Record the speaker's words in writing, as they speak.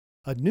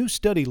A new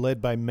study led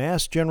by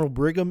Mass General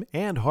Brigham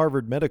and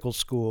Harvard Medical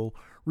School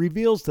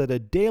reveals that a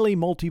daily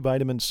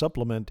multivitamin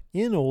supplement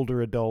in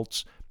older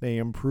adults may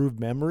improve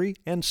memory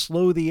and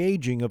slow the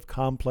aging of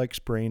complex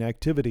brain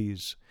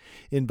activities.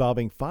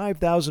 Involving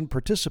 5,000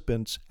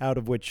 participants, out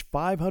of which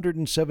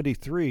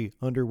 573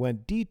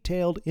 underwent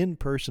detailed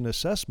in-person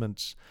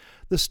assessments,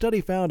 the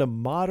study found a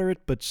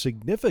moderate but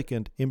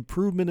significant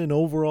improvement in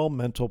overall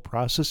mental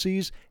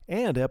processes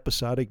and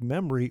episodic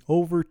memory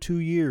over 2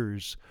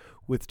 years,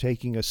 with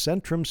taking a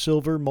Centrum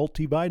Silver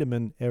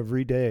multivitamin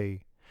every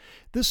day.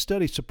 This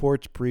study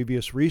supports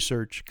previous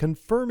research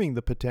confirming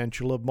the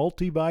potential of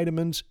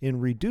multivitamins in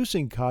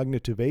reducing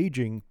cognitive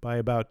aging by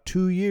about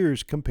 2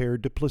 years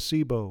compared to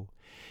placebo.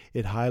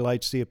 It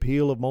highlights the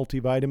appeal of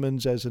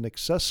multivitamins as an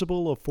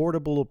accessible,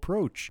 affordable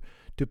approach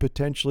to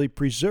potentially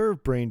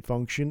preserve brain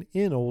function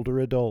in older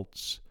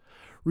adults.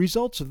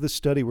 Results of this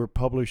study were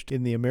published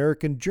in the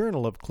American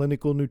Journal of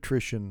Clinical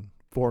Nutrition.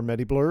 For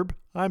MediBlurb,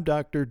 I'm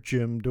Dr.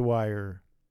 Jim Dwyer.